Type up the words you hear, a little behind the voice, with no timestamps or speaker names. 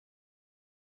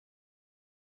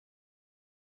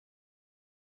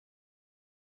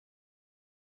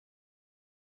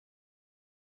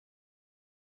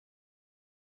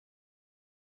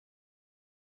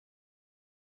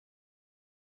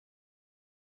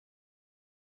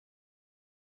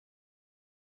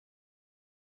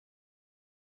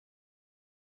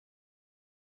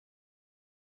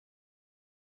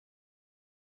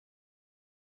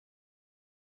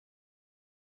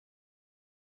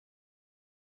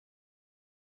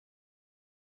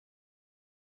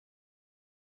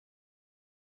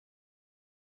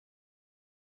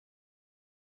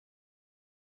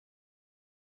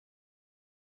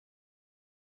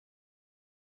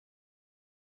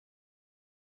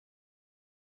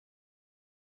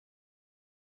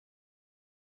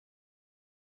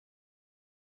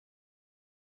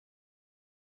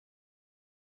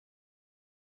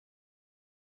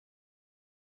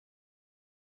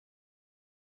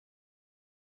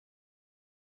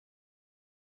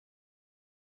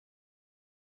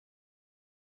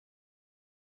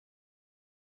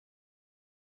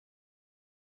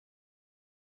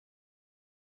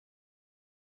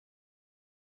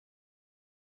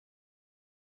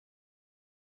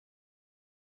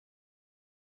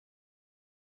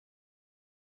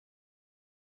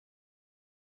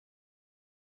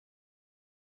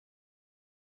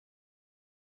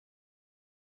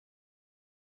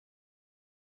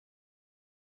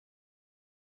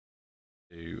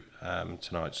To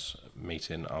tonight's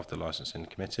meeting of the Licensing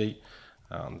Committee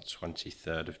on the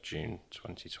 23rd of June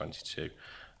 2022.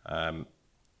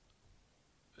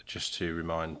 Just to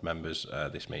remind members,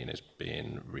 this meeting is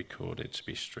being recorded to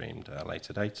be streamed at a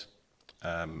later date.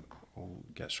 We'll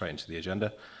get straight into the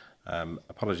agenda.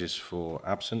 Apologies for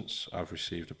absence. I've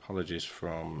received apologies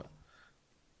from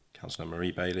Councillor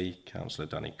Marie Bailey, Councillor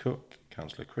Danny Cook,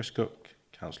 Councillor Chris Cook,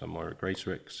 Councillor Moira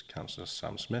Greaterix, Councillor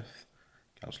Sam Smith,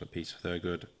 Councillor Peter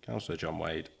Thurgood, Councillor John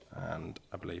Wade, and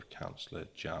I believe Councillor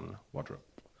Jan Wadrup.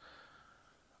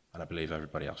 And I believe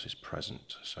everybody else is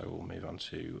present. So we'll move on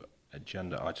to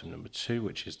agenda item number 2,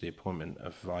 which is the appointment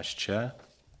of Vice Chair.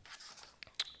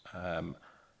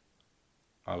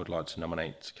 I would like to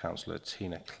nominate Councillor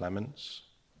Tina Clements.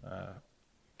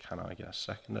 Can I get a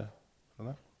seconder for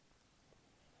that?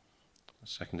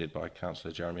 Seconded by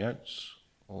Councillor Jeremy Oates.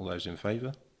 All those in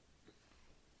favour?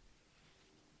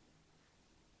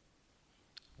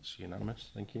 That's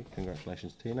unanimous, thank you.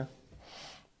 Congratulations, Tina.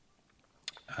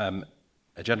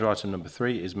 Agenda item number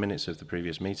 3 is minutes of the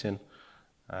previous meeting.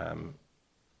 Can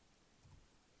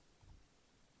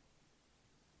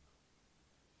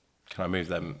I move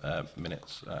them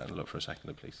minutes and look for a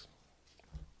seconder, please?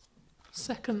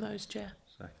 Second those, Chair.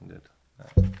 Seconded.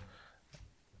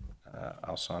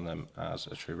 I'll sign them as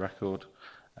a true record.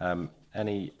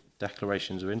 Any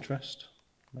declarations of interest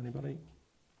from anybody?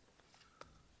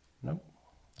 No?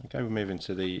 Okay, we're moving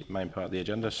to the main part of the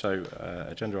agenda. So,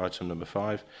 agenda item number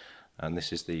 5, and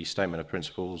this is the statement of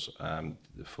principles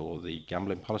for the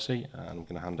gambling policy. And I'm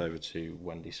going to hand over to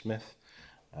Wendy Smith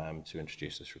to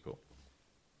introduce this report.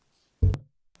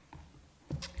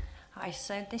 Hi,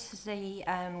 so this is the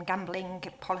gambling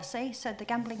policy. So the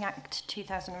Gambling Act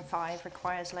 2005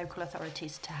 requires local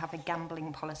authorities to have a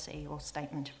gambling policy or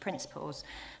statement of principles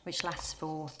which lasts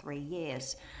for 3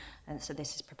 years. And so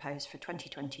this is proposed for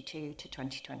 2022 to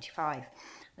 2025.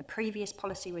 The previous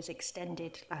policy was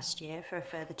extended last year for a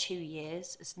further 2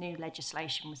 years as new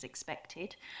legislation was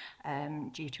expected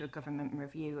due to a government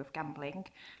review of gambling.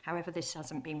 However, this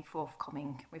hasn't been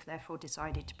forthcoming. We've therefore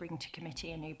decided to bring to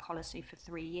committee a new policy for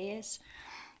 3 years.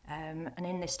 And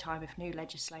in this time, if new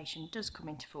legislation does come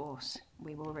into force,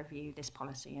 we will review this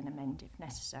policy and amend if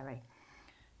necessary.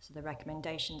 So the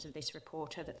recommendations of this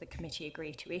report are that the committee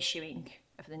agree to issuing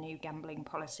of the new gambling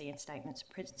policy and statements of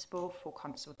principle for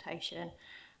consultation,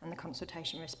 and the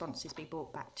consultation responses be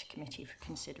brought back to committee for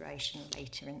consideration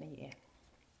later in the year.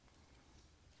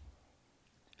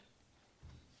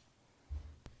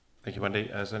 Thank you, Wendy.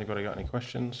 Has anybody got any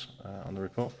questions on the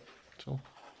report at all?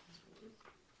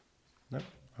 No?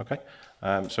 Okay.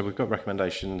 So we've got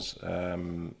recommendations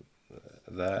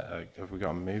there. Have we got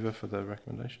a mover for the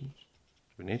recommendations?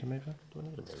 Do we need a mover? Do we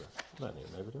need a mover? We don't need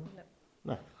a mover, do we? No.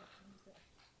 No.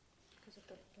 Because I've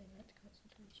got to bring that to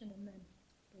consultation and then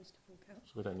goes to full council.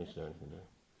 So we don't need to do anything, do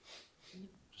we? No.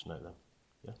 Just note them.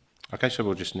 Yeah. Okay, so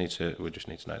we'll just need to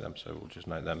note them. So we'll just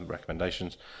note them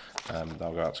recommendations.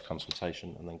 They'll go out to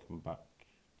consultation and then come back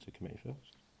to committee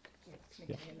first. Yeah,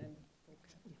 committee and then full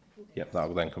council. Yep, that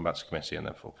will then come back to committee and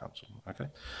then full council. Okay.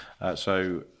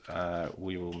 So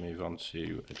we will move on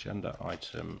to agenda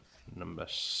item number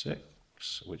 6,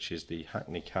 which is the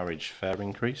Hackney carriage fare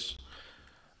increase.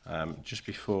 Just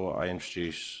before I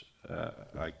introduce,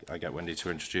 I get Wendy to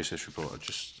introduce this report, I'll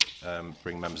just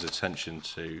bring members' attention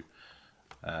to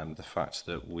the fact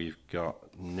that we've got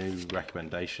new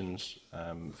recommendations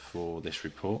for this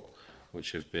report,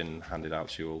 which have been handed out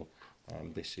to you all.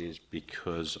 This is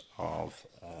because of,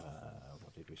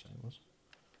 what did we say it was?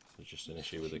 It's just an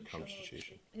issue with the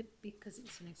constitution. Because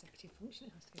it's an executive function,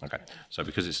 it has to go Okay, to so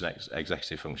because it's an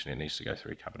executive function, it needs to go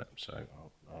through cabinet. So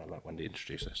I'll let Wendy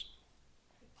introduce this.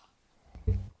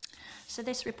 So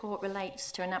this report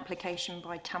relates to an application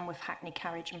by Tamworth Hackney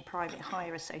Carriage and Private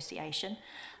Hire Association.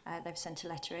 They've sent a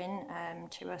letter in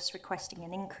to us requesting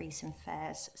an increase in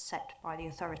fares set by the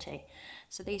authority.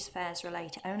 So these fares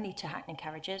relate only to Hackney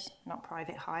carriages, not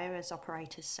private hire, as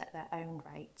operators set their own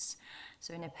rates.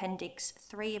 So in Appendix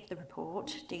 3 of the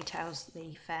report details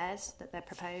the fares that they're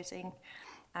proposing,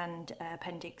 and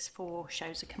Appendix 4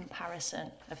 shows a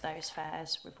comparison of those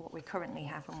fares with what we currently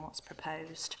have and what's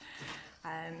proposed.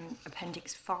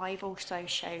 Appendix 5 also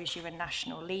shows you a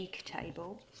National League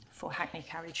table for Hackney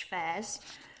carriage fares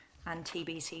and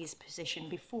TBC's position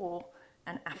before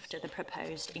and after the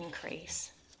proposed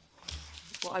increase.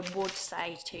 What I would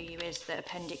say to you is that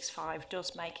Appendix 5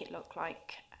 does make it look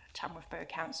like Tamworth Borough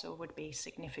Council would be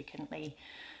significantly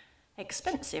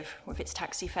expensive with its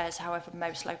taxi fares. However,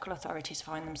 most local authorities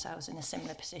find themselves in a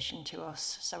similar position to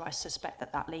us, so I suspect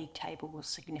that that league table will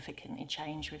significantly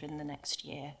change within the next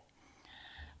year.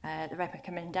 The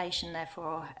recommendation,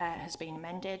 therefore, has been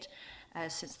amended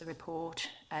since the report,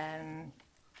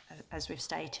 as we've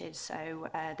stated. So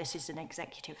this is an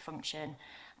executive function,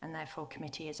 and therefore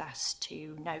committee is asked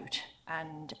to note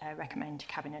and recommend to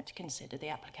Cabinet to consider the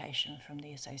application from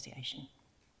the association.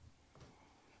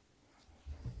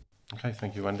 Okay,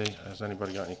 thank you, Wendy. Has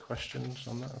anybody got any questions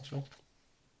on that at all?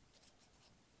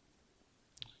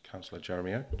 Councillor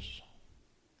Jeremy Oates.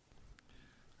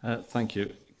 Thank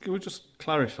you. Can we just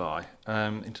clarify,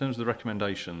 in terms of the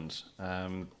recommendations,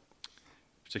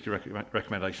 particularly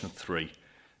recommendation 3,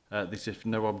 this if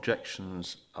no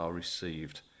objections are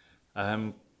received.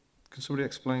 Can somebody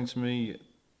explain to me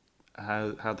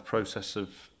how the process of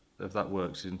that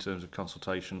works in terms of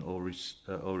consultation or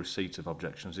receipt of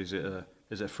objections? Is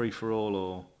it a free for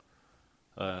all,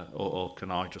 or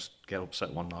can I just get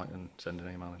upset one night and send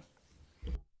an email in?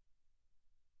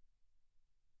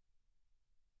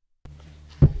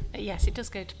 Yes, it does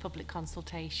go to public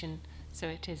consultation, so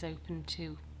it is open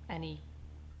to any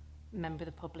member of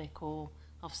the public or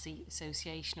obviously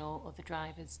association or other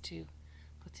drivers to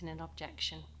put in an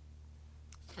objection.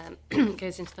 It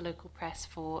goes into the local press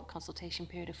for a consultation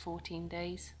period of 14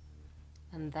 days,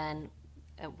 and then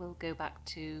it will go back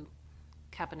to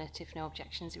Cabinet if no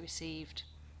objections are received,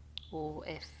 or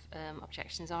if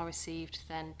objections are received,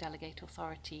 then delegate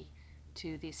authority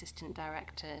to the Assistant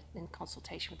Director in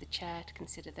consultation with the Chair to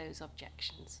consider those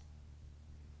objections.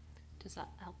 Does that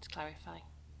help to clarify?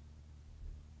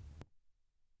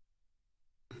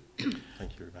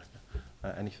 Thank you, Rebecca.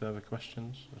 Any further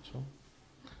questions at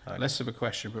all? Less of a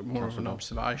question, but more of an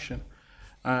observation.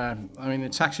 I mean, the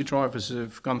taxi drivers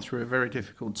have gone through a very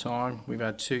difficult time. We've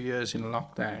had 2 years in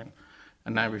lockdown,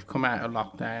 and now we've come out of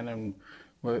lockdown, and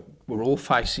we're all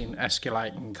facing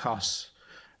escalating costs.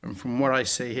 And from what I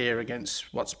see here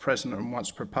against what's present and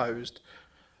what's proposed,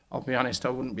 I'll be honest, I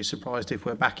wouldn't be surprised if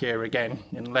we're back here again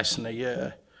in less than a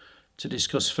year to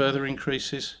discuss further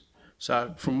increases.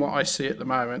 So from what I see at the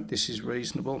moment, this is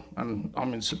reasonable, and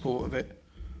I'm in support of it.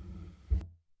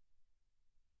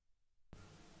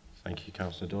 Thank you,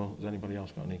 Councillor Doyle. Has anybody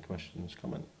else got any questions,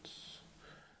 comments?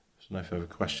 If there's no further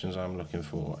questions, I'm looking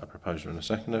for a proposer and a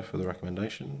seconder for the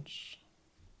recommendations.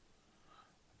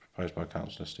 Proposed by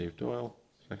Councillor Steve Doyle,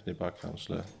 seconded by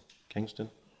Councillor Kingston.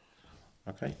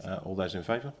 Okay, all those in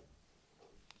favour?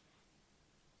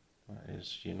 That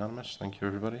is unanimous. Thank you,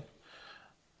 everybody.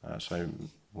 So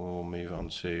we'll move on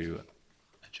to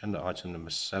agenda item number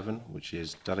 7, which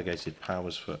is delegated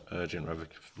powers for urgent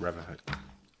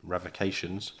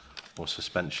revocations or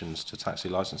suspensions to taxi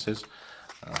licences.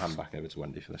 I'll hand back over to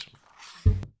Wendy for this one.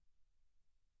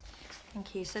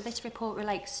 Thank you. So this report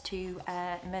relates to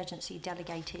emergency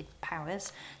delegated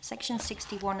powers. Section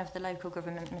 61 of the Local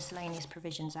Government Miscellaneous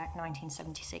Provisions Act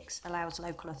 1976 allows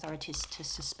local authorities to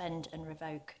suspend and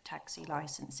revoke taxi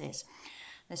licences.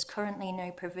 There's currently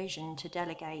no provision to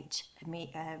delegate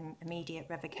immediate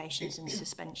revocations and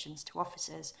suspensions to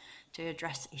officers to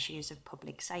address issues of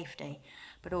public safety,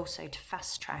 but also to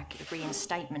fast-track the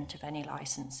reinstatement of any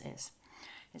licences.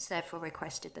 It's therefore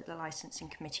requested that the Licensing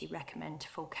Committee recommend to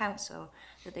full council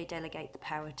that they delegate the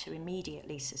power to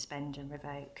immediately suspend and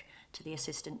revoke to the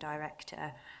Assistant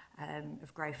Director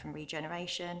of Growth and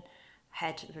Regeneration,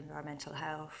 Head of Environmental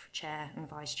Health, Chair and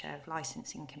Vice Chair of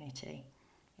Licensing Committee,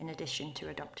 in addition to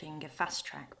adopting a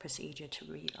fast-track procedure to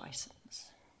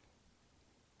re-license.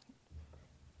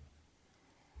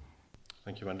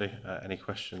 Thank you, Wendy. Any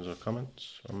questions or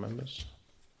comments from members?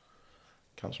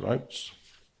 Councillor Oates.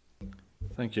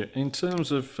 Thank you. In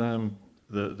terms of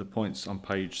the points on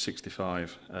page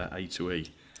 65, A to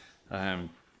E, and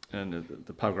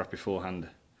the paragraph beforehand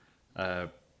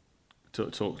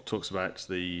talks about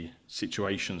the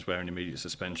situations where an immediate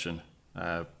suspension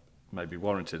may be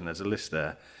warranted, and there's a list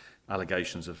there: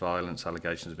 allegations of violence,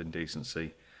 allegations of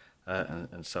indecency,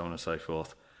 and so on and so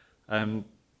forth.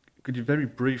 Could you very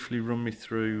briefly run me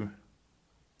through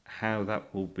how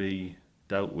that will be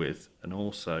dealt with, and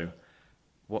also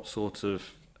what sort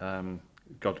of,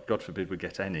 God forbid we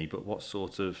get any, but what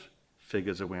sort of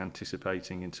figures are we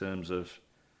anticipating in terms of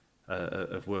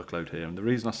workload here? And the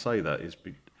reason I say that is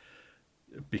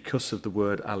because of the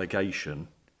word allegation.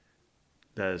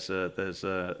 There's a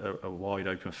wide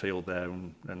open field there,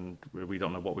 and we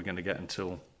don't know what we're going to get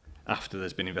until after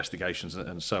there's been investigations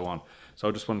and so on. So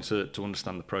I just wanted to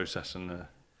understand the process and the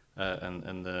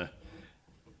I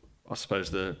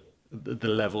suppose the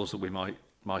levels that we might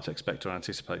expect or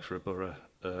anticipate for a borough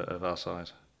of our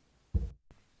size.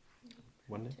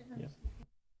 Wendy? Yeah.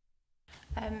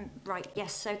 Right,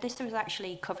 yes, so this was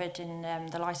actually covered in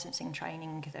the licensing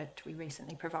training that we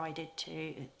recently provided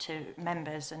to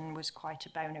members, and was quite a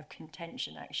bone of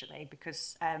contention actually,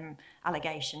 because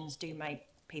allegations do make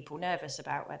people nervous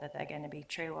about whether they're going to be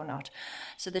true or not.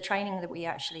 So the training that we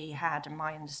actually had, and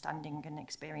my understanding and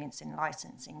experience in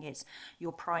licensing, is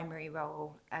your primary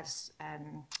role as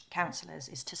councillors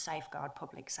is to safeguard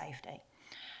public safety.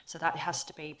 So that has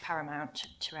to be paramount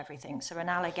to everything. So an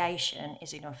allegation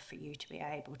is enough for you to be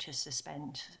able to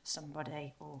suspend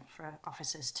somebody, or for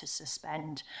officers to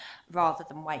suspend, rather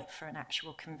than wait for an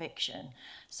actual conviction.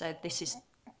 So this is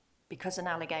because an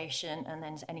allegation, and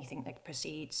then anything that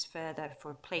proceeds further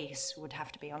for police, would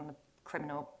have to be on the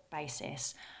criminal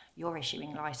basis. You're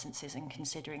issuing licences and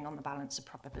considering on the balance of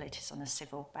probabilities on a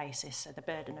civil basis, so the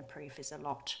burden of proof is a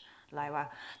lot lower.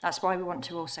 That's why we want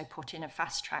to also put in a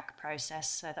fast track process,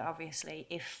 so that obviously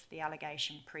if the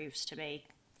allegation proves to be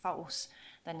false,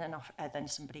 then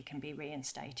somebody can be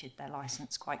reinstated their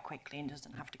licence quite quickly and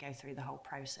doesn't have to go through the whole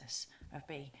process of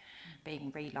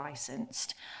being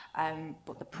re-licensed.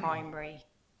 But the primary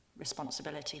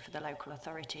responsibility for the local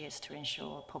authority is to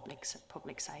ensure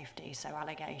public safety, so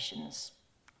allegations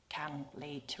can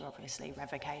lead to obviously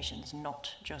revocations,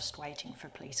 not just waiting for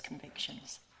police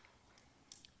convictions.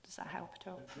 Does that help at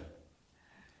all?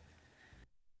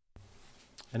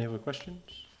 Any other questions?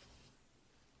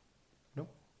 No?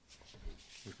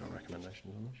 We've got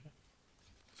recommendations on this, yeah?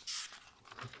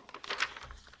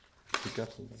 You've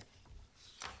got them.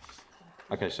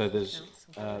 Okay, so there's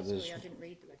Sorry, I didn't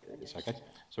read the it's recommendations. okay.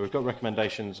 So we've got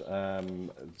recommendations.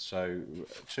 So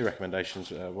two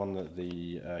recommendations. One that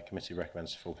the committee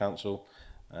recommends to full council.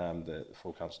 The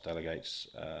full council delegates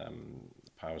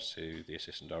powers to the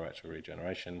Assistant Director of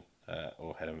Regeneration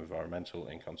or Head of Environmental,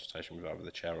 in consultation with either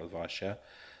the Chair or the Vice Chair,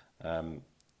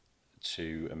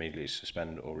 to immediately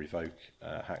suspend or revoke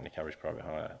Hackney Carriage Private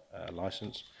Hire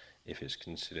licence if it's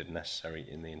considered necessary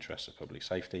in the interest of public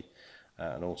safety.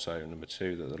 And also, number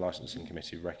two, that the licensing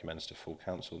committee recommends to full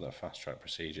council that a fast-track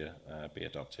procedure be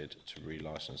adopted to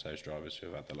re-license those drivers who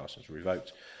have had their licence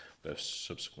revoked but have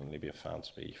subsequently been found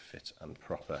to be fit and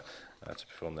proper to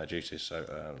perform their duties.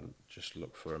 So just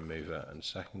look for a mover and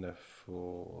seconder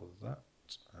for that.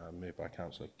 Moved by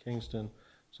Councillor Kingston,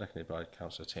 seconded by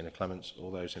Councillor Tina Clements. All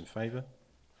those in favour?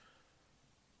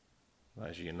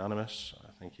 That is unanimous.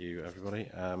 Thank you, everybody.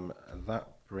 And that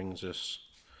brings us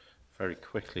very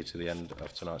quickly to the end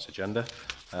of tonight's agenda.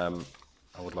 I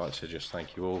would like to just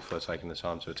thank you all for taking the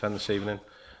time to attend this evening,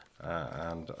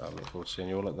 and I look forward to seeing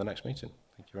you all at the next meeting.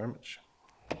 Thank you very much.